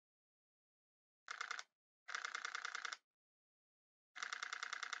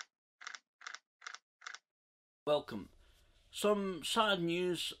welcome. Some sad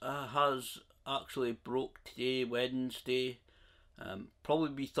news has actually broke today, Wednesday. Probably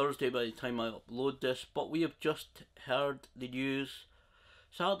be Thursday by the time I upload this, but we have just heard the news,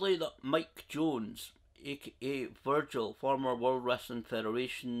 sadly, that Mike Jones, aka Virgil, former World Wrestling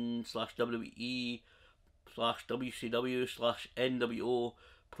Federation / WWE / WCW / NWO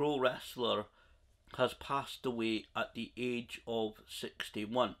pro wrestler, has passed away at the age of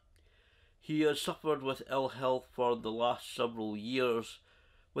 61. He has suffered with ill health for the last several years,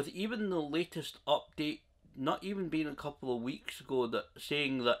 with even the latest update not even being a couple of weeks ago that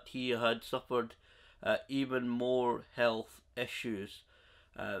saying that he had suffered even more health issues.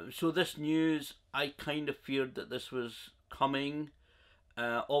 So this news, I kind of feared that this was coming.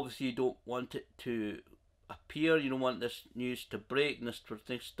 Obviously you don't want it to appear, you don't want this news to break and for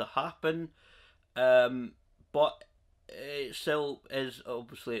things to happen, but it still is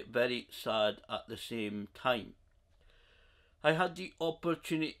obviously very sad at the same time. I had the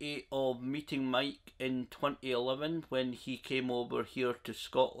opportunity of meeting Mike in 2011 when he came over here to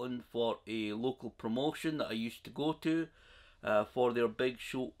Scotland for a local promotion that I used to go to for their big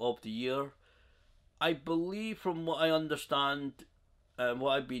show of the year. I believe, from what I understand and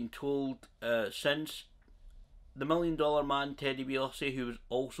what I've been told, since the $1 Million Man Teddy Biasi, who was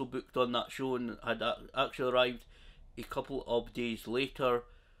also booked on that show and had actually arrived a couple of days later,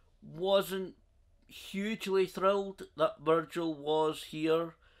 wasn't hugely thrilled that Virgil was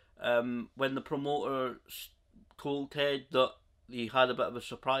here. When the promoter told Ted that he had a bit of a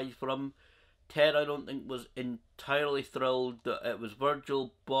surprise for him, Ted, I don't think, was entirely thrilled that it was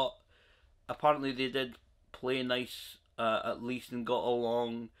Virgil, but apparently they did play nice at least and got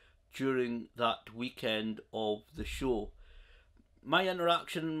along during that weekend of the show. My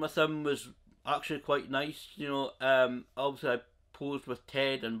interaction with him was actually quite nice. Obviously I posed with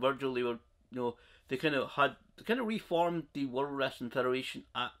Ted and Virgil. They were, they kind of reformed the World Wrestling Federation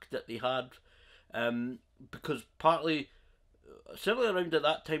act that they had, because partly, certainly around at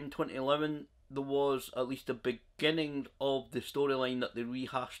that time in 2011, there was at least a beginning of the storyline that they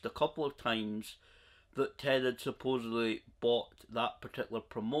rehashed a couple of times, that Ted had supposedly bought that particular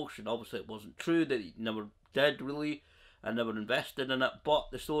promotion. Obviously it wasn't true, that he never did really, and never invested in it,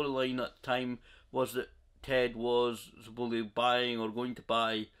 but the storyline at the time was that Ted was supposedly buying or going to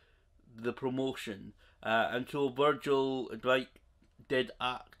buy the promotion, and so Virgil and Mike did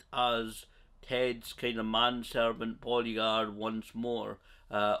act as Ted's kind of manservant, bodyguard once more.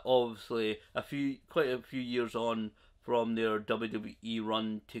 Obviously quite a few years on from their WWE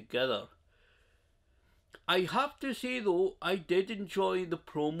run together. I have to say though, I did enjoy the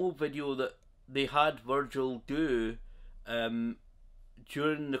promo video that they had Virgil do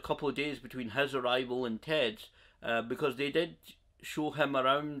during the couple of days between his arrival and Ted's, because they did show him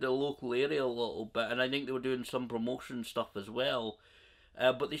around the local area a little bit, and I think they were doing some promotion stuff as well.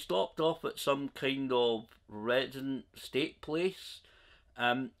 But they stopped off at some kind of resident state place,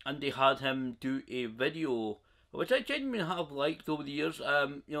 and they had him do a video, which I genuinely have liked over the years.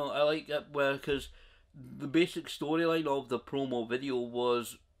 I like it because the basic storyline of the promo video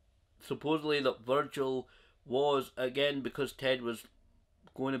was supposedly that Virgil was, again, because Ted was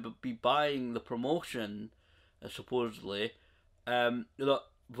going to be buying the promotion, supposedly, that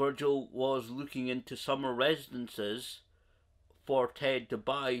Virgil was looking into summer residences for Ted to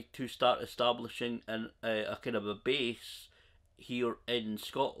buy to start establishing a kind of a base here in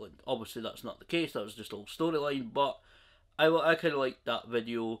Scotland. Obviously that's not the case, that was just old storyline, but I kind of liked that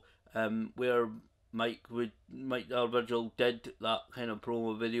video where Virgil did that kind of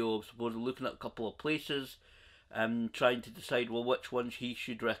promo video of supposedly looking at a couple of places and trying to decide, well, which ones he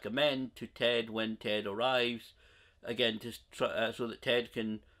should recommend to Ted when Ted arrives, again, to so that Ted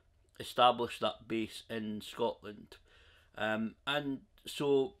can establish that base in Scotland. And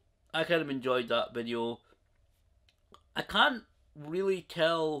so I kind of enjoyed that video. I can't really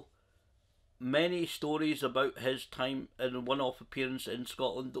tell many stories about his time in a one-off appearance in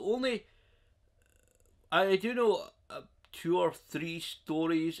Scotland. I do know 2 or 3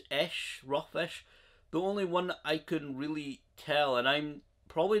 stories-ish, rough-ish. The only one that I can really tell, and I'm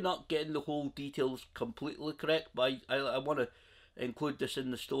probably not getting the whole details completely correct, but I want to include this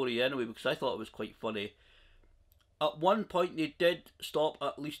in the story anyway because I thought it was quite funny. At one point they did stop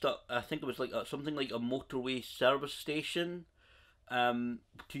at least at, I think it was like something like a motorway service station, to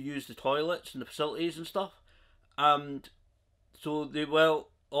use the toilets and the facilities and stuff, and so they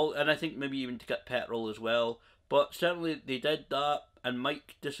and I think maybe even to get petrol as well, but certainly they did that, and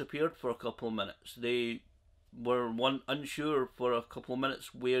Mike disappeared for a couple of minutes. They were unsure for a couple of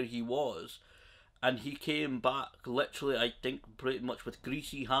minutes where he was, and he came back literally, I think, pretty much with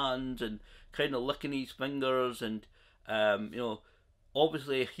greasy hands and kind of licking his fingers, and you know,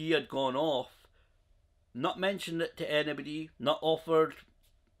 obviously he had gone off, not mentioned it to anybody, not offered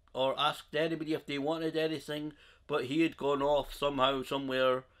or asked anybody if they wanted anything, but he had gone off somehow,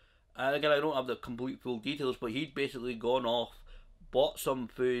 somewhere. And again, I don't have the complete full details, but he'd basically gone off, bought some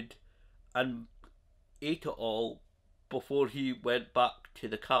food, and ate it all before he went back to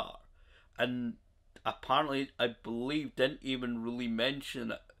the car. And apparently, I believe, didn't even really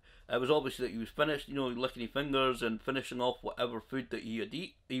mention it. It was obviously that he was finished, you know, licking his fingers and finishing off whatever food that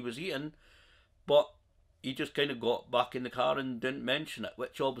he was eating, but he just kind of got back in the car and didn't mention it.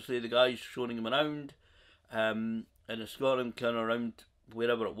 Which obviously the guys showing him around, and escorting him kind of around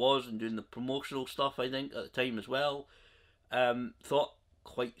wherever it was and doing the promotional stuff, I think at the time as well, thought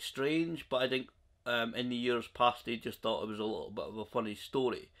quite strange. But I think in the years past they just thought it was a little bit of a funny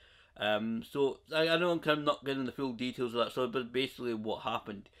story. So I know I'm kind of not getting the full details of that story, but basically what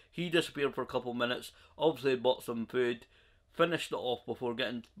happened, he disappeared for a couple of minutes, obviously bought some food, finished it off before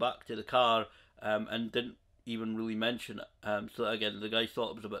getting back to the car, and didn't even really mention it. So again, the guys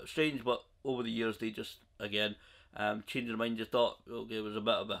thought it was a bit strange, but over the years they just, again, changed their mind, just thought, okay, it was a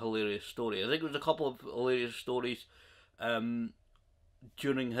bit of a hilarious story. I think it was a couple of hilarious stories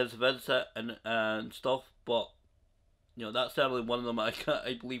during his visit and stuff, but you know, that's certainly one of them I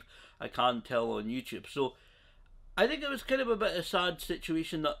believe I can tell on YouTube. So I think it was kind of a bit of a sad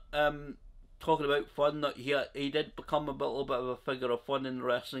situation that, talking about fun, that he did become a little bit of a figure of fun in the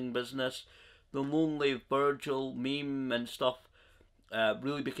wrestling business. The lonely Virgil meme and stuff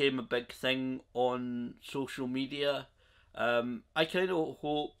really became a big thing on social media. I kind of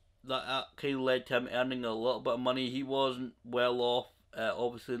hope that kind of led to him earning a little bit of money. He wasn't well off,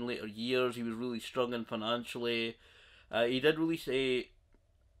 obviously, in later years. He was really struggling financially. He did release a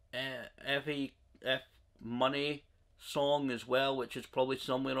F Money song as well, which is probably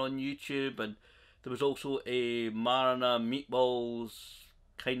somewhere on YouTube, and there was also a Marina Meatballs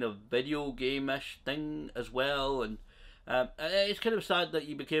kind of video game-ish thing as well, and it's kind of sad that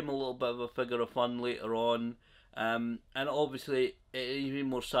he became a little bit of a figure of fun later on, and obviously it's even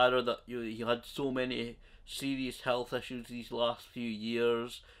more sadder that he had so many serious health issues these last few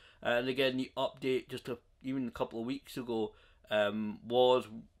years, and again the update just even a couple of weeks ago was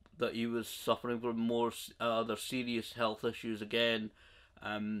that he was suffering from more other serious health issues again.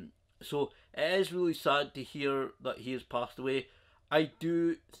 So it is really sad to hear that he has passed away. I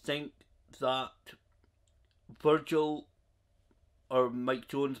do think that Virgil or Mike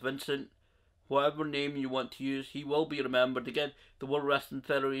Jones, Vincent, whatever name you want to use, he will be remembered. Again, the World Wrestling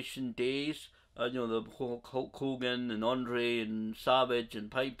Federation days, you know, the Hulk Hogan and Andre and Savage and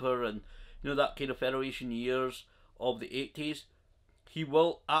Piper, and you know, that kind of Federation years of the 80s, he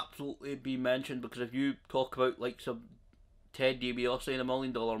will absolutely be mentioned, because if you talk about like some Ted DiBiase and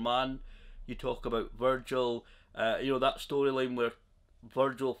 $1 Million Man, you talk about Virgil, you know, that storyline where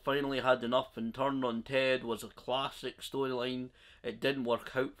Virgil finally had enough and turned on Ted was a classic storyline. It didn't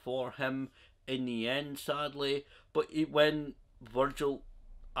work out for him in the end, sadly, but when Virgil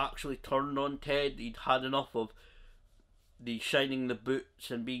actually turned on Ted, he'd had enough of the shining the boots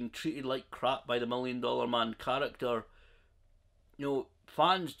and being treated like crap by the $1 Million Man character. You know,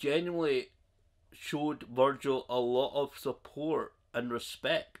 fans genuinely showed Virgil a lot of support and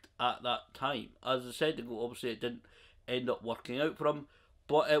respect at that time. As I said, obviously it didn't end up working out for him,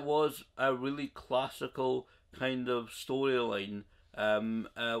 but it was a really classical kind of storyline.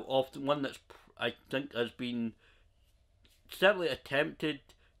 Often one that's, I think, has been certainly attempted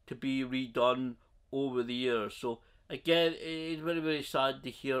to be redone over the years. So again, it's very, very sad to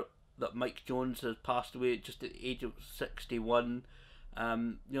hear that Mike Jones has passed away just at the age of 61.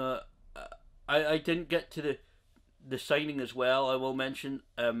 You know, I didn't get to the signing as well, I will mention,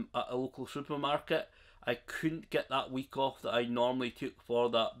 at a local supermarket. I couldn't get that week off that I normally took for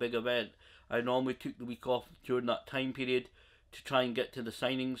that big event. I normally took the week off during that time period to try and get to the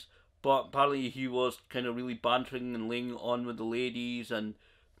signings, but apparently he was kind of really bantering and laying on with the ladies, and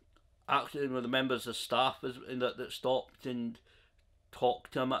actually with the members of staff that stopped and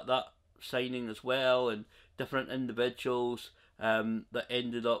talked to him at that signing as well, and different individuals that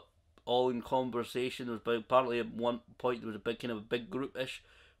ended up all in conversation. There was apparently at one point there was a big kind of a big groupish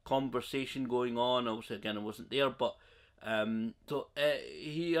conversation going on. Obviously, again, I wasn't there, but so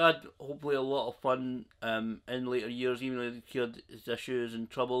he had hopefully a lot of fun in later years, even though he had his issues and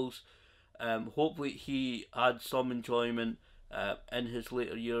troubles. Hopefully, he had some enjoyment in his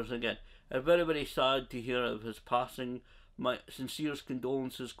later years. Again, very, very sad to hear of his passing. My sincerest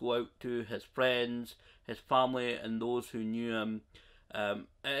condolences go out to his friends, his family, and those who knew him. It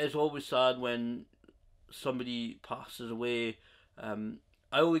is always sad when somebody passes away.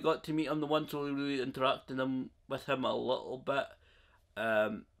 I only got to meet him the once, only really interacting with him a little bit.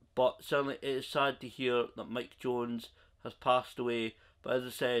 But certainly it is sad to hear that Mike Jones has passed away. But as I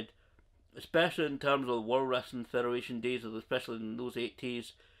said, especially in terms of the World Wrestling Federation days, especially in those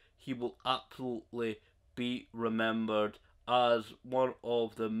 80s, he will absolutely be remembered as one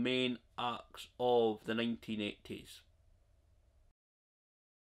of the main acts of the 1980s.